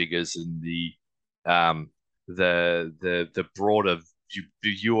sales figures and the broader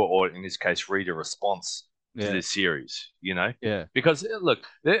viewer, or in this case, reader response to this series. Because look,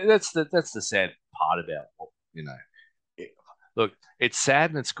 that's the sad part about look, it's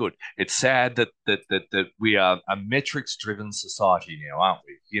sad and it's good. It's sad that we are a metrics-driven society now, aren't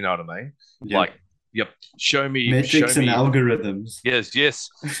we? You know what I mean? Yeah. Like, show me metrics and algorithms. Yes,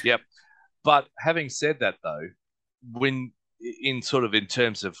 yep. But having said that, though, when in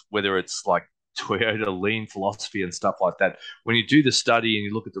terms of whether it's like Toyota lean philosophy and stuff like that, when you do the study and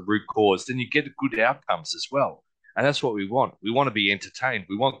you look at the root cause, then you get good outcomes as well. And that's what we want. We want to be entertained.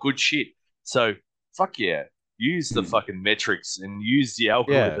 We want good shit. So fuck yeah, use the fucking metrics and use the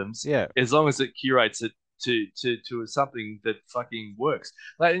algorithms as long as it curates it to something that fucking works.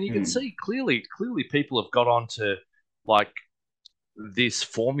 And you can see clearly people have got onto like this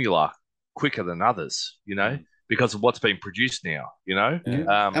formula quicker than others, because of what's been produced now, I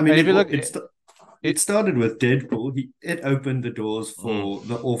mean, if you look, it started with Deadpool. It opened the doors for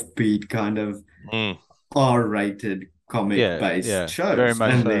the offbeat kind of R-rated comic-based shows,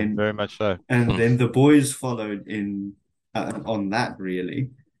 very much so. And then the boys followed in on that really,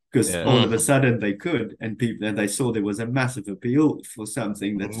 because all of a sudden they could, and they saw there was a massive appeal for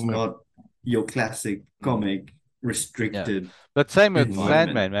something that's not your classic comic restricted. But same with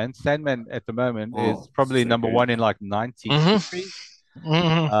Sandman, man. Sandman at the moment is probably number one in like 90 countries.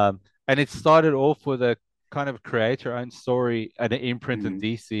 And it started off with a kind of creator-owned story at an imprint in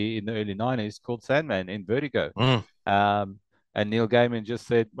DC in the early 90s called Sandman in Vertigo. And Neil Gaiman just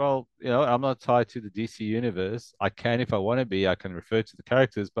said, well, I'm not tied to the DC universe. I can, if I want to be, I can refer to the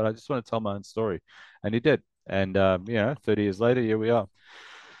characters, but I just want to tell my own story. And he did. And, 30 years later, here we are.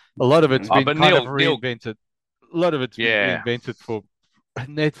 A lot of it's been reinvented. A lot of it's been reinvented for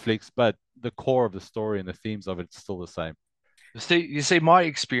Netflix, but the core of the story and the themes of it's still the same. You see, my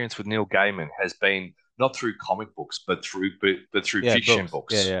experience with Neil Gaiman has been not through comic books, but through fiction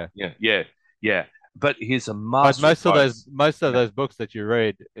books. Yeah. But he's a master. But most of those books that you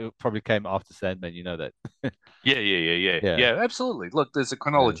read, it probably came after Sandman. You know that. Yeah. Absolutely. Look, there's a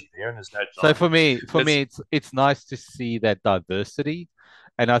chronology there, and there's no. So for me, it's nice to see that diversity.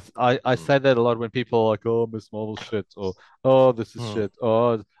 And I say that a lot when people are like, oh, Miss Marvel shit, or oh, this is shit.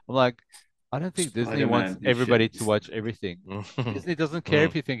 Oh, I'm like, I don't think Disney wants everybody to watch everything. Disney doesn't care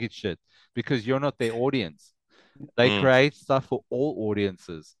if you think it's shit because you're not their audience. They create stuff for all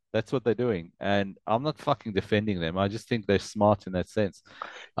audiences. That's what they're doing, and I'm not fucking defending them. I just think they're smart in that sense.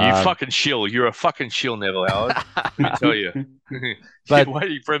 You fucking shill. You're a fucking shill, Neville Howard. Let me tell you. But- you're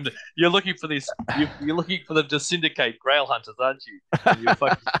waiting for him to, you're looking for this. You're looking for them to syndicate Grail Hunters, aren't you? And you're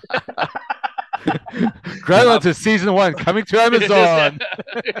fucking... Grail Hunters season 1 coming to Amazon.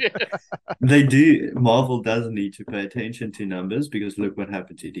 They do. Marvel does need to pay attention to numbers because look what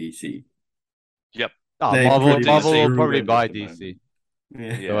happened to DC. Yep. Oh, They Marvel pretty much will probably ruined buy at the DC.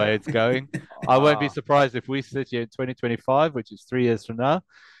 Yeah. The way it's going. I won't be surprised if we sit here in 2025, which is 3 years from now,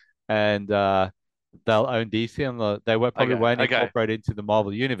 and they'll own DC, and they won't incorporate into the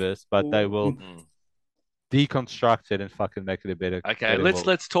Marvel universe, but they will deconstruct it and fucking make it a better. Okay,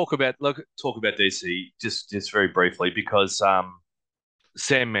 let's talk about DC just very briefly because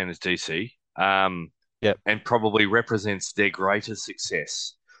Sandman is DC, and probably represents their greatest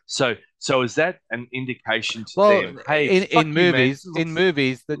success. So is that an indication to them? Hey, in movies,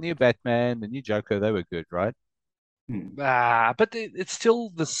 the new Batman, the new Joker, they were good, right? But it's still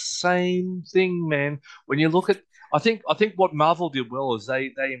the same thing, man. When you look at, I think what Marvel did well is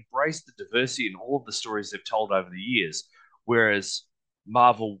they embraced the diversity in all of the stories they've told over the years, whereas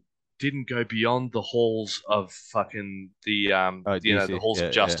Marvel didn't go beyond the halls of fucking the halls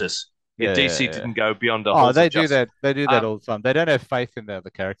of justice. DC didn't go beyond the halls of justice. They do that all the time. They don't have faith in the other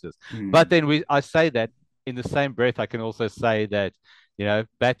characters. But then I say that in the same breath, I can also say that,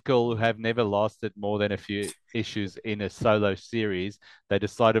 Batgirl, who have never lasted more than a few issues in a solo series, they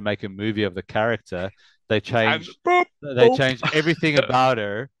decide to make a movie of the character. They change everything about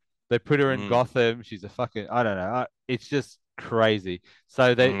her. They put her in Gotham. She's a fucking, I don't know. It's just crazy.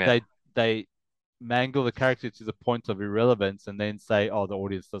 So they mangle the character to the point of irrelevance and then say, oh, the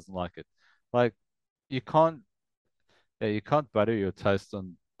audience doesn't like it. Like, you can't butter your toast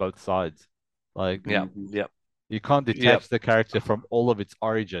on both sides. Like, you can't detach the character from all of its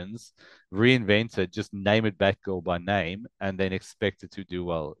origins, reinvent it, just name it Batgirl by name, and then expect it to do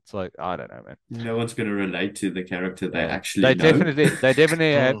well. It's like, I don't know, man. No one's going to relate to the character they actually know. They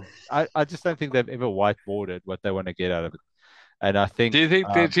definitely have. I just don't think they've ever whiteboarded what they want to get out of it. And I think. Do you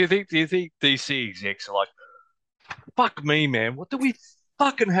think DC execs are like, fuck me, man? What do we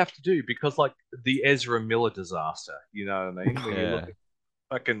fucking have to do? Because like the Ezra Miller disaster, you know what I mean? When you look at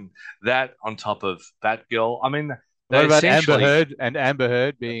fucking that on top of Batgirl. I mean, what about Amber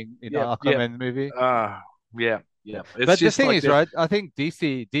Heard being in Aquaman movie? But the thing is, right? I think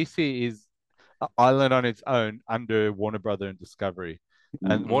DC is an island on its own under Warner Brother and Discovery.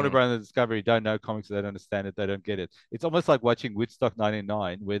 And Warner Brothers and Discovery don't know comics, they don't understand it, they don't get it. It's almost like watching Woodstock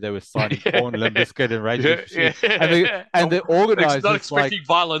 99, where they were signing Korn, Limp Bizkit, and Rage and the organizers not expecting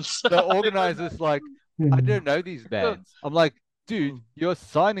violence. The organizers like, I don't know these bands. I'm like, dude, you're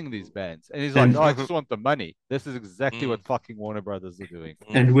signing these bands. And he's like, I just want the money. This is exactly what fucking Warner Brothers are doing.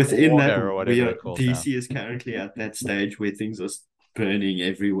 And within that, DC is currently at that stage where things are burning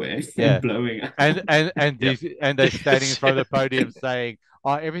everywhere and blowing up. And they're standing in front of the podium saying,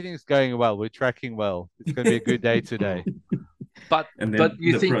 everything's going well. We're tracking well. It's going to be a good day today. But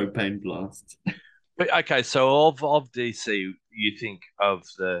you think propane blast. But okay, so of DC, you think of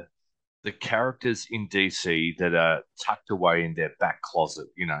the characters in DC that are tucked away in their back closet,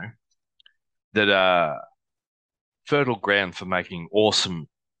 that are fertile ground for making awesome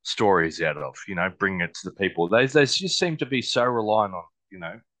stories out of, bringing it to the people. They just seem to be so reliant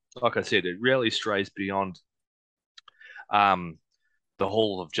on, like I said, it really strays beyond the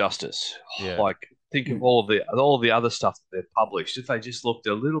Hall of Justice. Like, think of all the other stuff that they've published. If they just looked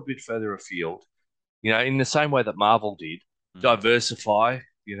a little bit further afield, in the same way that Marvel did, diversify,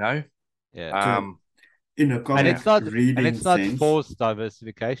 in a comic, and it's not forced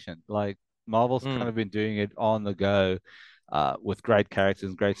diversification. Like Marvel's kind of been doing it on the go, with great characters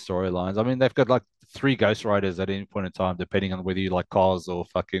and great storylines. I mean, they've got like 3 Ghost Riders at any point in time, depending on whether you like cars or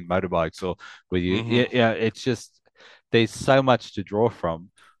fucking motorbikes or whether you, it's just, there's so much to draw from.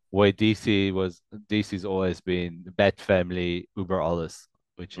 Where DC's always been Bat Family, Uber Alles,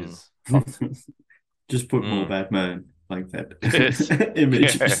 which is just put more Batman like that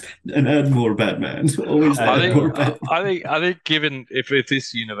image and add more Batman. Always more Batman. I think given if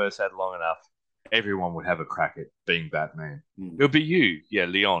this universe had long enough, everyone would have a crack at being Batman. It would be you,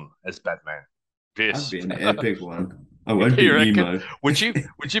 Leon, as Batman. That'd be an epic one. I won't be emo. Would you be,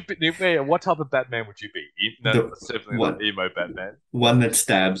 what type of Batman would you be? No, certainly not emo Batman. One that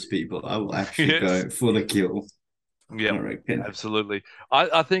stabs people. I will actually go for the kill. Yeah, absolutely.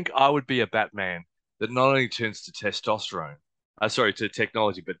 I think I would be a Batman that not only turns to testosterone, to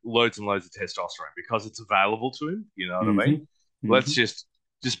technology, but loads and loads of testosterone because it's available to him. You know what I mean? Let's just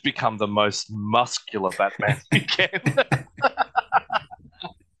just become the most muscular Batman you can.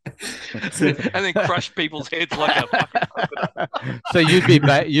 And then crush people's heads like a fucking coconut. So you'd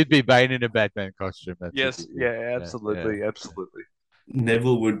be Bane in a Batman costume. That's Yes, yeah, absolutely, absolutely.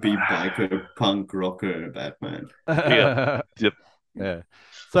 Neville would be biker, punk, rocker, Batman. Yep. Yeah.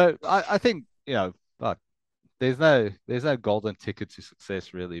 So I think, like, there's no golden ticket to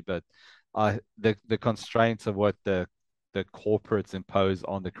success really, but the constraints of what the corporates impose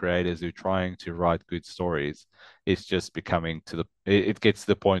on the creators who are trying to write good stories is just becoming it gets to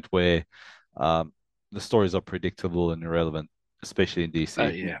the point where the stories are predictable and irrelevant, especially in DC.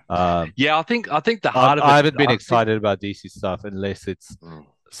 I think the heart of it. I haven't been excited about DC stuff unless it's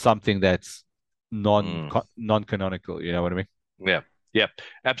something that's non-canonical. You know what I mean? Yeah,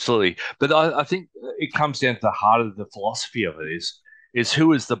 absolutely. But I think it comes down to the heart of the philosophy of it is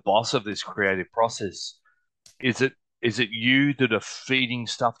who is the boss of this creative process? Is it you that are feeding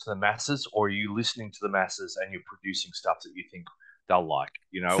stuff to the masses, or are you listening to the masses and you're producing stuff that you think they'll like?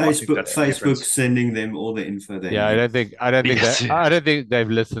 Facebook sending them all the info they need. I don't think they've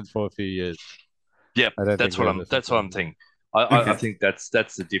listened for a few years. Yeah, that's what I'm thinking. I think that's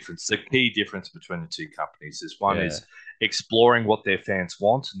the difference. The key difference between the two companies is one is exploring what their fans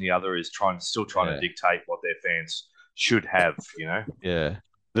want, and the other is still trying to dictate what their fans should have. Yeah,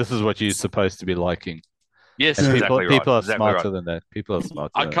 this is what you're supposed to be liking. Yes, and exactly right. People are exactly smarter right. than that. People are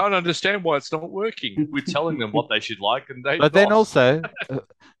smarter. I can't understand why it's not working. We're telling them what they should like, and they. But then also,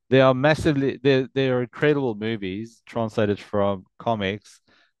 there are incredible movies translated from comics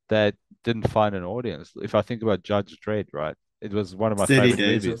that didn't find an audience. If I think about Judge Dredd, right, it was one of my 30 favorite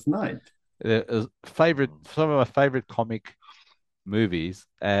Days movies. of Night. Some of my favorite comic movies,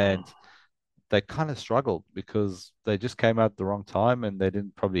 and they kind of struggled because they just came out at the wrong time and they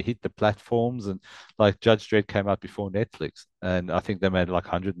didn't probably hit the platforms. And like Judge Dredd came out before Netflix, and I think they made like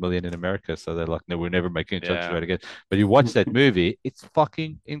 100 million in America. So they're like, no, we're never making a Judge Dredd again. But you watch that movie, it's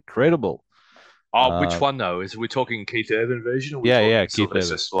fucking incredible. Which one though? Is we talking Keith Urban version? Or Keith Urban.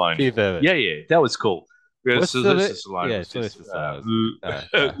 Stallone? Keith Urban. Yeah, that was cool. Sylvester Stallone. Yeah, Sylvester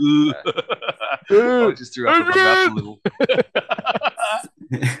I just threw up in my mouth a little.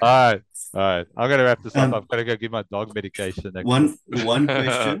 All right. I'm gonna wrap this up. I've got to go give my dog medication. One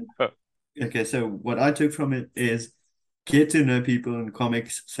question. Okay, so what I took from it is get to know people in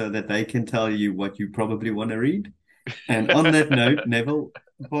comics so that they can tell you what you probably want to read. And on that note, Neville,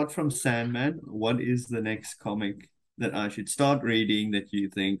 apart from Sandman, what is the next comic that I should start reading that you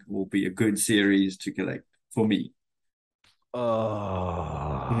think will be a good series to collect for me?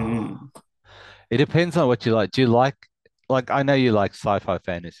 It depends on what you like. Do you like I know you like sci-fi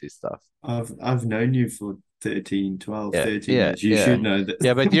fantasy stuff. I've known you for 13 years. You should know that.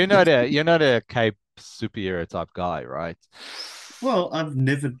 Yeah, but you're not a cape superhero type guy, right? Well, I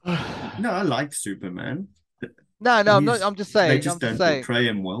like Superman. No, I'm not. I'm just saying. They just don't portray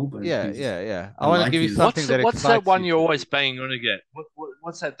him well. But I want to give you something what's that one you're always banging on again?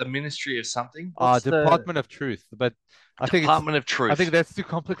 What's that? The Ministry of something? Department of Truth. But I think Department of Truth. I think that's too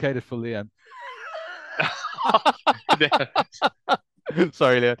complicated for Leon.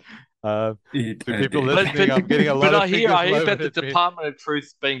 Sorry, Leon. To people listening, I'm getting a lot of fingers. I hear about the Department of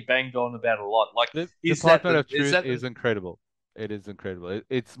Truth being banged on about a lot. Like the Department of Truth is incredible. It is incredible.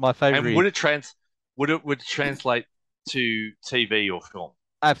 It's my favorite. And would it translate to TV or film?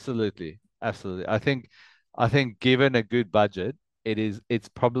 Absolutely. I think given a good budget, it's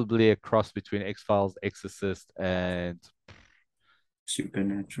probably a cross between X-Files, Exorcist, and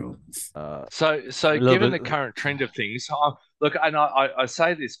Supernatural. So given the current trend of things, look, and I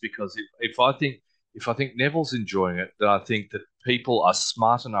say this because if I think Neville's enjoying it, then I think that people are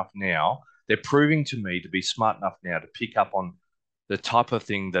smart enough now. They're proving to me to be smart enough now to pick up on the type of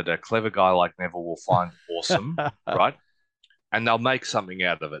thing that a clever guy like Neville will find awesome, right? And they'll make something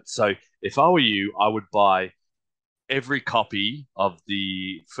out of it. So if I were you, I would buy every copy of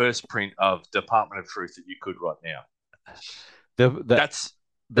the first print of Department of Truth that you could right now. That's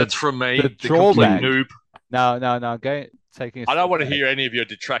from me, the complete noob. No. I don't want to hear any of your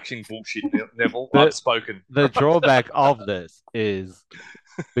detraction bullshit, Neville. I've spoken. The drawback of this is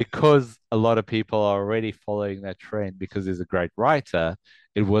because a lot of people are already following that trend because he's a great writer.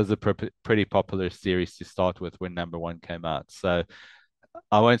 It was a pretty popular series to start with when number one came out. So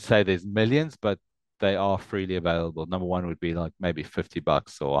I won't say there's millions, but they are freely available. Number one would be like maybe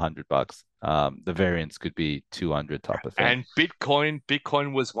 $50 or $100. The variants could be 200 type of thing. And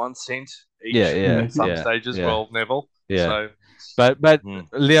Bitcoin was 1 cent each at some stage as well, Neville. Yeah. So, but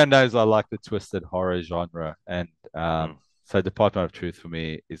Leon knows I like the twisted horror genre, and so Department of Truth for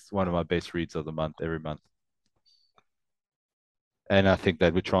me is one of my best reads of the month every month. And I think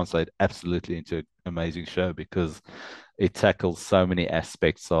that would translate absolutely into an amazing show because it tackles so many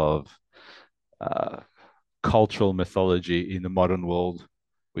aspects of cultural mythology in the modern world,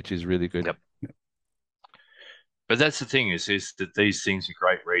 which is really good. Yep. But that's the thing is that these things are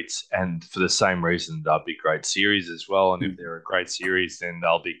great reads, and for the same reason they'll be great series as well. And if they're a great series, then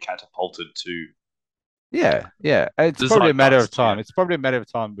they'll be catapulted to. Yeah. It's There's probably like a matter of bust, time. yeah. It's probably a matter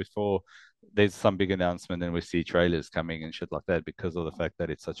of time before there's some big announcement and we see trailers coming and shit like that because of the fact that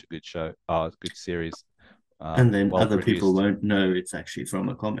it's such a good show, good series. And then well other people produced. won't know it's actually from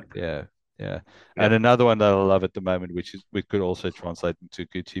a comic. Yeah. And another one that I love at the moment, which is we could also translate into a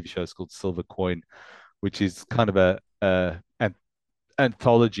good TV show, is called Silver Coin, which is kind of an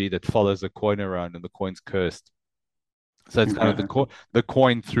anthology that follows a coin around, and the coin's cursed. So it's kind of the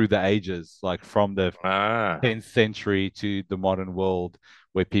coin through the ages, like from the 10th century to the modern world,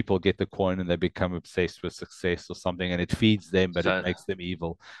 where people get the coin and they become obsessed with success or something, and it feeds them, but it makes them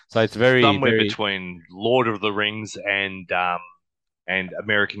evil. So it's very somewhere between Lord of the Rings and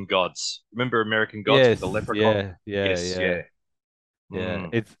American Gods. Remember American Gods with the leprechaun? Yeah. It's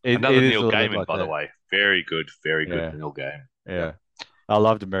it another is Neil a little bit Gaiman, like by the that. way. Very good Neil Gaiman. Yeah. I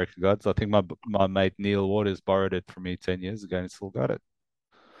loved American Gods. I think my mate Neil Waters borrowed it from me 10 years ago and still got it.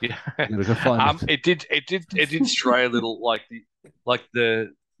 Yeah. Gotta find it did stray a little, like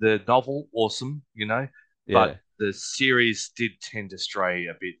the novel, awesome, but the series did tend to stray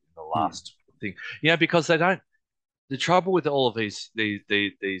a bit in the last thing. Because they don't. The trouble with all of these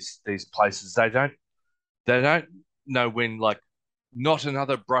places, they don't know when, like, not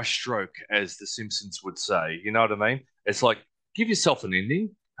another brushstroke, as the Simpsons would say. You know what I mean? It's like, give yourself an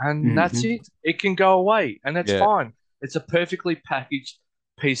ending, and that's it. It can go away, and that's fine. It's a perfectly packaged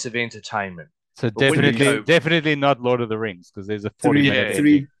piece of entertainment. So definitely not Lord of the Rings, because there's a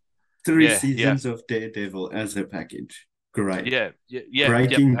 40 three seasons of Daredevil as a package. Great. Yeah.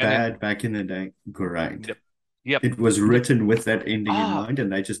 Breaking Bad back in the day. Great. Yep. It was written with that ending in mind,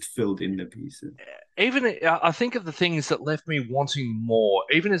 and they just filled in the pieces. Even I think of the things that left me wanting more,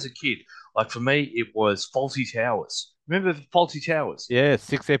 even as a kid. Like for me, it was Faulty Towers. Remember Faulty Towers? Yeah,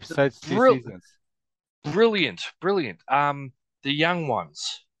 6 episodes, 2 seasons. Brilliant. The young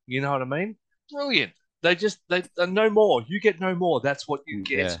ones, you know what I mean? Brilliant. They no more. You get no more. That's what you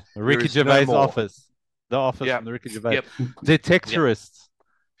get. Yeah. Ricky Gervais' Office. The Office from the Ricky Gervais. Yep. Detectorists.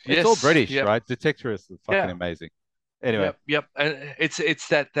 Yes. It's all British, right? Detectorists is fucking amazing. Anyway. Yep. And it's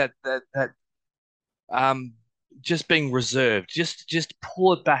that just being reserved. Just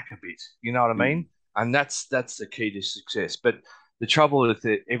pull it back a bit. You know what I mean? And that's the key to success. But the trouble with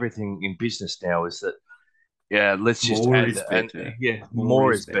everything in business now is that let's just more add is better.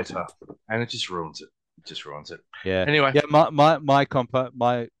 More is better, and it just ruins it. Yeah. Anyway,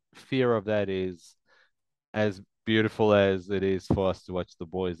 my fear of that is, as beautiful as it is for us to watch The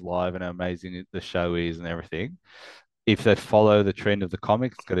Boys live and how amazing the show is and everything, if they follow the trend of the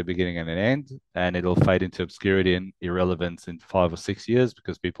comics, it's got a beginning and an end, and it'll fade into obscurity and irrelevance in 5 or 6 years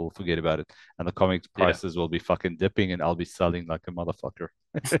because people will forget about it, and the comics prices will be fucking dipping, and I'll be selling like a motherfucker.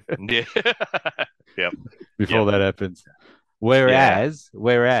 Before that happens. Whereas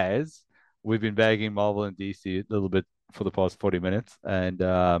we've been bagging Marvel and DC a little bit for the past 40 minutes,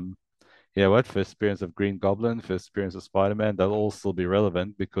 and you know what? First appearance of Green Goblin, first appearance of Spider-Man, they'll all still be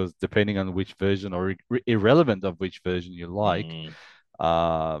relevant because depending on which version or irrelevant of which version you like,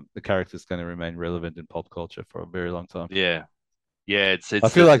 the character's going to remain relevant in pop culture for a very long time. Yeah. It's I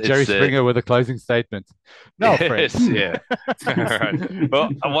feel like Jerry Springer with a closing statement. No, friends. Yeah. All right.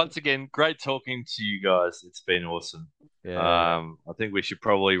 Well, once again, great talking to you guys. It's been awesome. Yeah. I think we should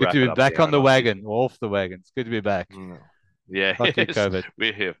probably good wrap to it be up back now, on the wagon or off the wagon. It's good to be back. Yeah. Fuck you, COVID.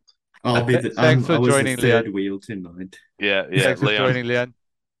 We're here. I'll be Thanks for joining, the third Leon. wheel tonight. Yeah. Thanks for Leon. joining, Leon.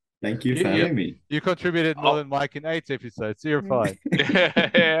 Thank you for having me. You contributed more than Mike in 8 episodes, so you're fine.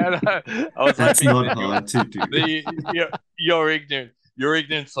 I was That's not hard to do. Your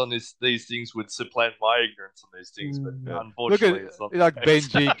ignorance on these things would supplant my ignorance on these things, but unfortunately, it's not like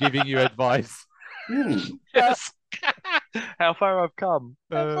Benji giving you advice. Yes. How far I've come.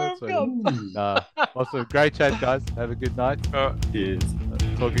 Awesome. Great chat, guys. Have a good night. All right. Cheers.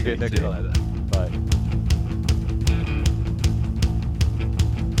 Talk again next time. Bye.